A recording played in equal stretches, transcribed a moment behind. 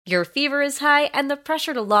Your fever is high, and the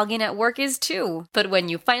pressure to log in at work is too. But when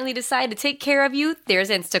you finally decide to take care of you, there's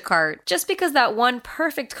Instacart. Just because that one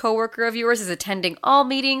perfect coworker of yours is attending all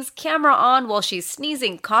meetings, camera on while she's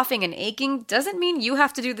sneezing, coughing, and aching, doesn't mean you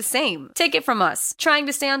have to do the same. Take it from us. Trying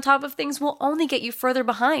to stay on top of things will only get you further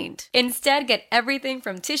behind. Instead, get everything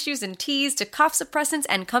from tissues and teas to cough suppressants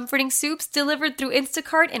and comforting soups delivered through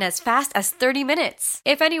Instacart in as fast as 30 minutes.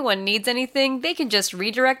 If anyone needs anything, they can just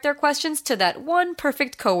redirect their questions to that one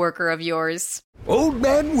perfect coworker of yours. Old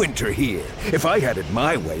Man Winter here. If I had it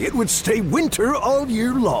my way, it would stay winter all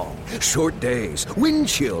year long. Short days, wind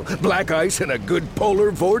chill, black ice, and a good polar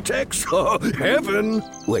vortex. Oh, heaven.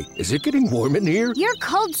 Wait, is it getting warm in here? Your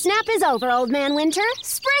cold snap is over, Old Man Winter.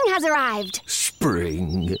 Spring has arrived.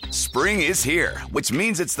 Spring. Spring is here, which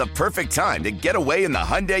means it's the perfect time to get away in the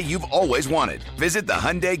Hyundai you've always wanted. Visit the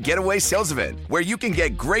Hyundai Getaway Sales Event, where you can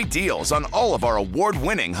get great deals on all of our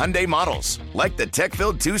award-winning Hyundai models, like the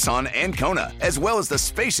tech-filled Tucson and Kona, as well as the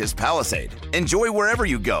spacious Palisade. Enjoy wherever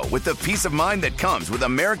you go with the peace of mind that comes with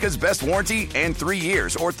America's best warranty and 3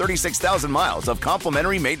 years or 36,000 miles of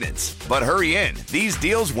complimentary maintenance. But hurry in, these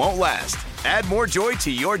deals won't last. Add more joy to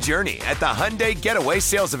your journey at the Hyundai Getaway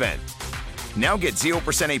Sales Event. Now get 0%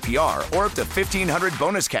 APR or up to $1,500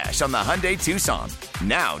 bonus cash on the Hyundai Tucson.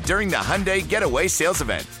 Now, during the Hyundai Getaway Sales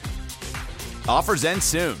Event. Offers end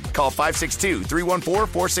soon. Call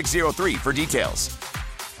 562-314-4603 for details.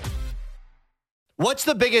 What's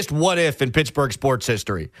the biggest what if in Pittsburgh sports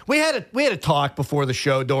history? We had a talk before the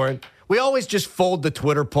show, Dorin. We always just fold the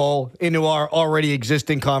Twitter poll into our already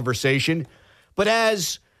existing conversation. But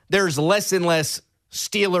as there's less and less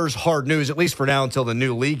Steelers hard news, at least for now until the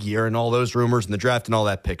new league year and all those rumors and the draft and all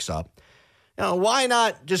that picks up, why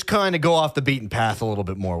not just kind of go off the beaten path a little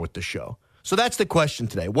bit more with the show? So that's the question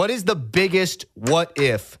today. What is the biggest what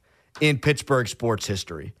if in Pittsburgh sports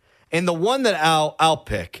history? And the one that I'll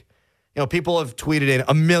pick, people have tweeted in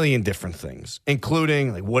a million different things,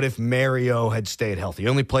 including, like, what if Mario had stayed healthy? He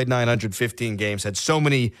only played 915 games, had so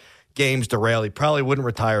many games derailed. He probably wouldn't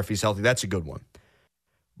retire if he's healthy. That's a good one.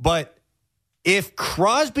 But if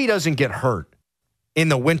Crosby doesn't get hurt in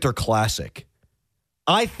the Winter Classic,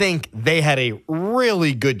 I think they had a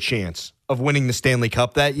really good chance of winning the Stanley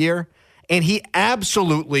Cup that year. And he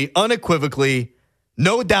absolutely, unequivocally,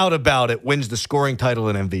 no doubt about it, wins the scoring title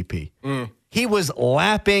and MVP. He was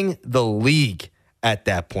lapping the league at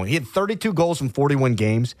that point. He had 32 goals in 41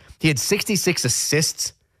 games. He had 66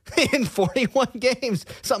 assists in 41 games,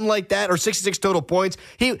 something like that, or 66 total points.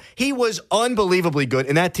 He was unbelievably good,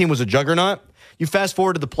 and that team was a juggernaut. You fast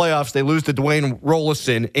forward to the playoffs, they lose to Dwayne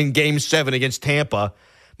Rollison in Game 7 against Tampa.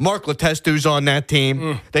 Mark Letestu's on that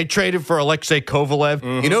team. They traded for Alexei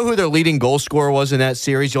Kovalev. You know who their leading goal scorer was in that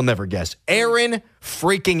series? You'll never guess. Aaron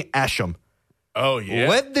freaking Asham. Oh, yeah.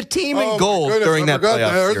 Led the team in goals during that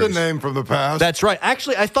playoff There's series. a name from the past. That's right.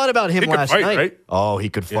 Actually, I thought about him last night. Right? Oh, he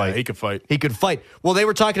could fight. Yeah, he could fight. He could fight. Well, they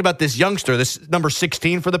were talking about this youngster, this number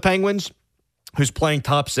 16 for the Penguins, who's playing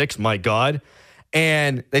top six. My God.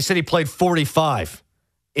 And they said he played 45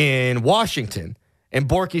 in Washington. And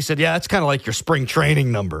Borky said, yeah, that's kind of like your spring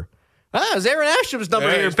training number. It was Aaron Asham's number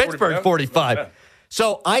here in Pittsburgh, 45. Yeah.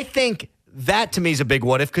 So I think that, to me, is a big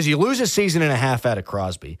what if, because you lose a season and a half out of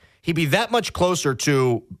Crosby. He'd be that much closer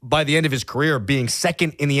to, by the end of his career, being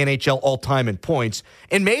second in the NHL all-time in points.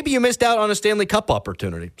 And maybe you missed out on a Stanley Cup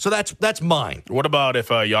opportunity. So that's mine. What about if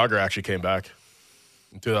Jágr actually came back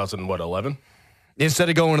in 2011? Instead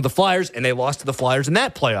of going to the Flyers, and they lost to the Flyers in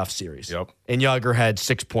that playoff series. Yep. And Jágr had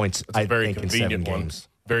 6 points, I think, in 7 games.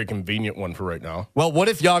 Very convenient one for right now. Well, what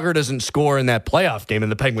if Jágr doesn't score in that playoff game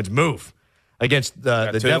and the Penguins move against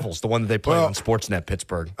the Devils, the one that they played on Sportsnet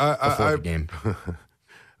Pittsburgh before the game?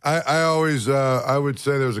 I would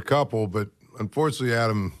say there's a couple, but unfortunately,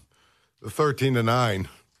 Adam, the 13-9.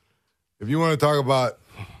 If you want to talk about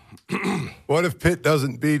what if Pitt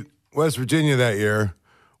doesn't beat West Virginia that year,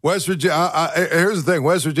 West Virginia. Here's the thing: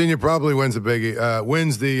 West Virginia probably wins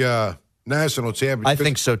the national championship. I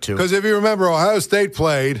think so too. Because if you remember, Ohio State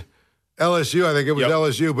played LSU. I think it was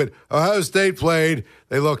LSU, but Ohio State played.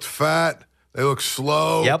 They looked fat. They looked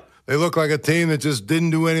slow. Yep. They looked like a team that just didn't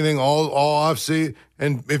do anything all offseason.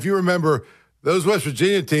 And if you remember, those West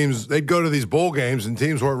Virginia teams, they'd go to these bowl games, and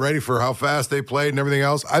teams weren't ready for how fast they played and everything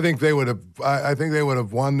else. I think they would have. I think they would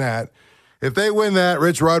have won that. If they win that,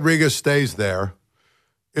 Rich Rodriguez stays there.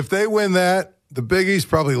 If they win that, the Big East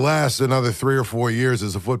probably lasts another 3 or 4 years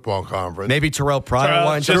as a football conference. Maybe Terrell Pryor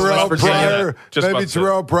winds up Terrell in West Pryor. Virginia. Maybe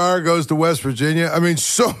Terrell Pryor goes to West Virginia. I mean,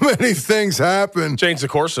 so many things happen. Change the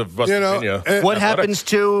course of West Virginia. What happens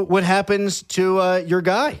to your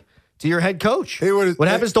guy, to your head coach? What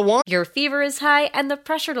happens to Juan? Your fever is high and the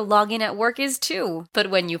pressure to log in at work is too. But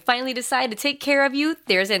when you finally decide to take care of you,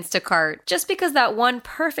 there's Instacart. Just because that one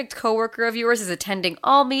perfect coworker of yours is attending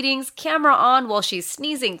all meetings, camera on while she's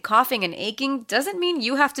sneezing, coughing, and aching, doesn't mean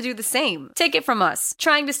you have to do the same. Take it from us.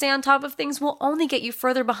 Trying to stay on top of things will only get you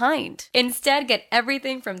further behind. Instead, get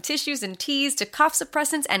everything from tissues and teas to cough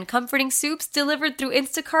suppressants and comforting soups delivered through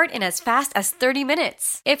Instacart in as fast as 30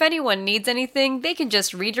 minutes. If anyone needs anything, they can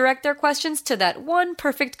just redirect their questions to that one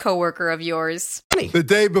perfect coworker of yours. The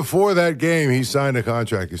day before that game, he signed a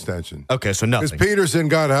contract extension. Okay, so nothing. Because Peterson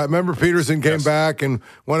remember Peterson came back, and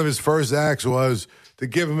one of his first acts was to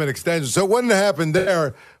give him an extension. So it wouldn't have happened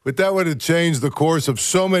there, but that would have changed the course of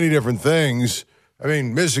so many different things. I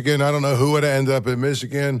mean, Michigan, I don't know who would have ended up in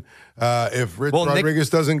Michigan if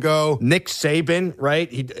Rodriguez doesn't go. Nick Saban,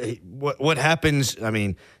 right? What happens? I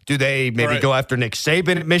mean, do they maybe go after Nick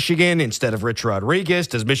Saban at Michigan instead of Rich Rodriguez?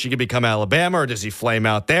 Does Michigan become Alabama, or does he flame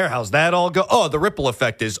out there? How's that all go? Oh, the ripple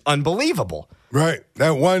effect is unbelievable. Right.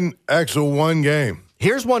 That one game.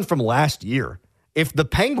 Here's one from last year. If the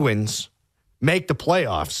Penguins make the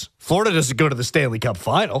playoffs, Florida doesn't go to the Stanley Cup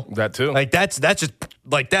final. That too. Like that's just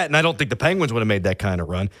like that, and I don't think the Penguins would have made that kind of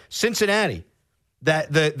run. Cincinnati,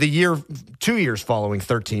 that the year 2 years following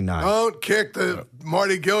 13-9. Don't kick the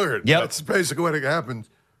Marty Gilliard. Yep. That's basically what happened.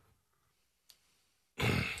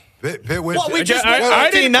 Pitt wins. Well, we just I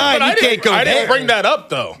didn't bring that up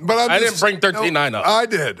though. But I didn't bring 13-9 up. I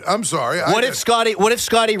did. I'm sorry. What if Scotty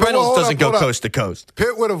Reynolds doesn't go coast to coast?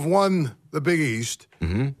 Pitt would have won the Big East,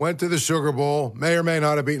 went to the Sugar Bowl, may or may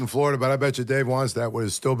not have beaten Florida, but I bet you Dave Wannstedt would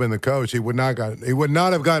have still been the coach. He would not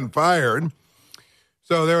have gotten fired.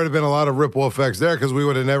 So there would have been a lot of ripple effects there because we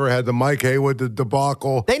would have never had the Mike Haywood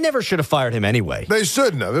debacle. They never should have fired him anyway. They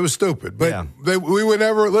shouldn't have. It was stupid. But we would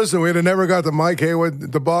never, we'd have never got the Mike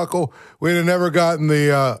Haywood debacle. We'd have never gotten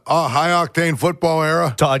the high-octane football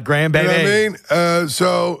era. Todd Graham, baby. You know what I mean?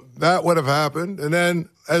 So that would have happened. And then,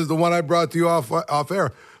 as the one I brought to you off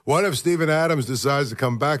air, what if Steven Adams decides to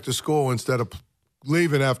come back to school instead of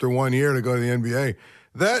leaving after 1 year to go to the NBA?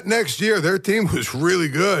 That next year, their team was really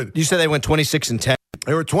good. You said they went 26-10.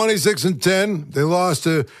 They were 26-10. They lost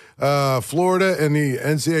to Florida in the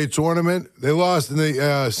NCAA tournament. They lost in the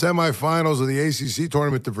semifinals of the ACC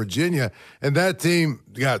tournament to Virginia. And that team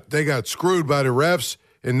got screwed by the refs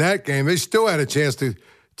in that game. They still had a chance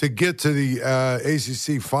to get to the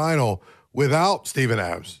ACC final without Steven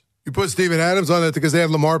Adams. You put Steven Adams on that because they had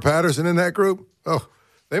Lamar Patterson in that group. Oh,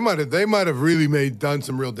 they might have really done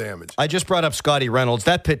some real damage. I just brought up Scotty Reynolds.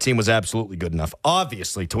 That Pitt team was absolutely good enough,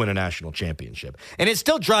 obviously, to win a national championship. And it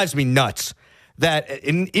still drives me nuts that,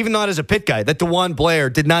 even not as a Pitt guy, that DeJuan Blair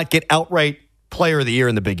did not get outright Player of the Year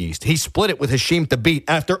in the Big East. He split it with Hasheem Thabit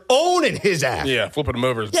after owning his ass. Yeah, flipping him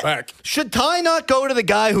over his back. Should Ty not go to the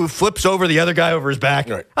guy who flips over the other guy over his back?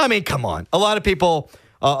 Right. I mean, come on. A lot of people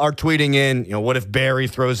are tweeting in, what if Barry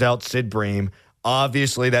throws out Sid Bream?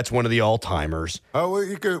 Obviously, that's one of the all-timers. Oh,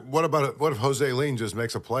 well, what if Jose Lean just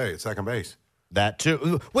makes a play at second base? That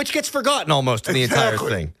too, which gets forgotten almost in the entire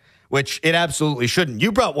thing, which it absolutely shouldn't.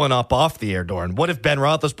 You brought one up off the air, Dorin. What if Ben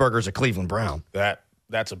Roethlisberger's a Cleveland Brown?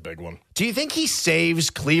 That's a big one. Do you think he saves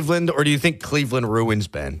Cleveland, or do you think Cleveland ruins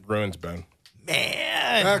Ben? Ruins Ben.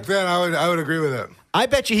 Man. Back then, I would agree with that. I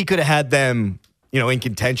bet you he could have had them, in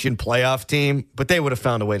contention playoff team, but they would have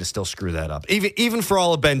found a way to still screw that up, even for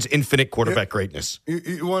all of Ben's infinite quarterback greatness.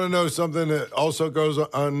 You want to know something that also goes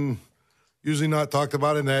on, usually not talked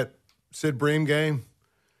about in that Sid Bream game?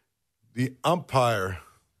 The umpire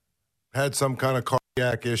had some kind of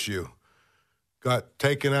cardiac issue, got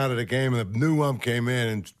taken out of the game, and the new ump came in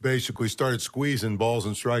and basically started squeezing balls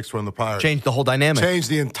and strikes from the Pirates. Changed the whole dynamic. Changed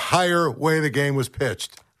the entire way the game was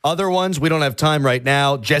pitched. Other ones, we don't have time right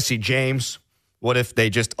now. Jesse James. What if they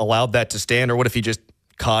just allowed that to stand, or what if he just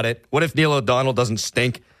caught it? What if Neil O'Donnell doesn't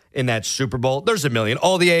stink in that Super Bowl? There's a million.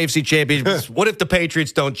 All the AFC champions. What if the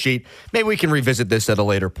Patriots don't cheat? Maybe we can revisit this at a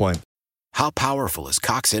later point. How powerful is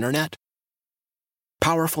Cox Internet?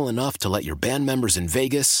 Powerful enough to let your band members in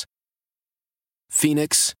Vegas,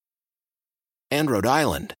 Phoenix, and Rhode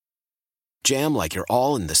Island jam like you're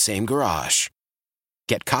all in the same garage.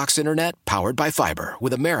 Get Cox Internet powered by fiber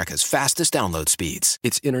with America's fastest download speeds.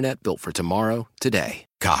 It's internet built for tomorrow, today.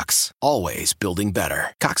 Cox, always building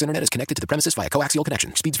better. Cox Internet is connected to the premises via coaxial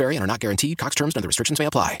connection. Speeds vary and are not guaranteed. Cox terms and other restrictions may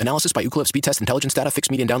apply. Analysis by Ookla Speed Test Intelligence Data.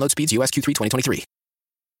 Fixed median download speeds. US Q3 2023.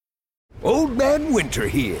 Old Man Winter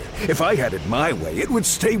here. If I had it my way, it would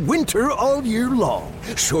stay winter all year long.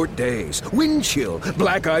 Short days, wind chill,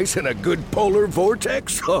 black ice, and a good polar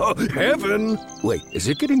vortex. Oh, heaven. Wait, is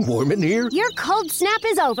it getting warm in here? Your cold snap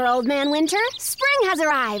is over, Old Man Winter. Spring has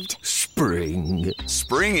arrived. spring.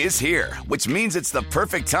 Spring is here, which means it's the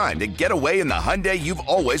perfect time to get away in the Hyundai you've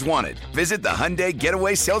always wanted. Visit the Hyundai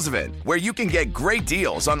Getaway Sales Event, where you can get great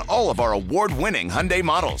deals on all of our award-winning Hyundai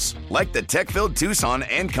models, like the tech-filled Tucson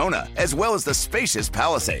and Kona, as well as the spacious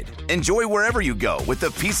Palisade. Enjoy wherever you go with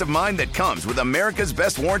the peace of mind that comes with America's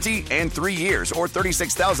best warranty and 3 years or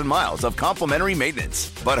 36,000 miles of complimentary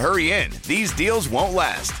maintenance. But hurry in, these deals won't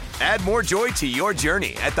last. Add more joy to your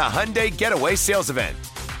journey at the Hyundai Getaway Sales Event.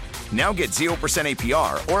 Now get 0%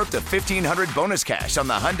 APR or up to $1,500 bonus cash on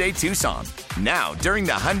the Hyundai Tucson. Now, during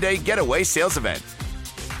the Hyundai Getaway Sales Event.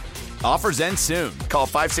 Offers end soon. Call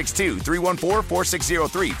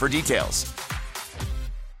 562-314-4603 for details.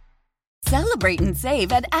 Celebrate and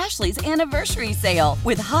save at Ashley's Anniversary Sale.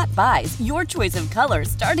 With Hot Buys, your choice of colors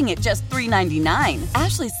starting at just $3.99.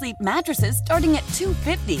 Ashley Sleep mattresses starting at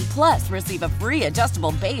 $2.50. Plus, receive a free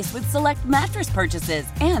adjustable base with select mattress purchases.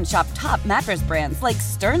 And shop top mattress brands like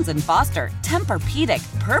Stearns & Foster,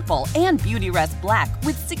 Tempur-Pedic, Purple, and Beautyrest Black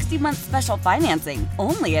with 60-month special financing.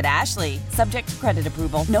 Only at Ashley. Subject to credit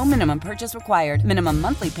approval. No minimum purchase required. Minimum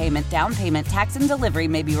monthly payment, down payment, tax, and delivery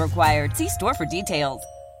may be required. See store for details.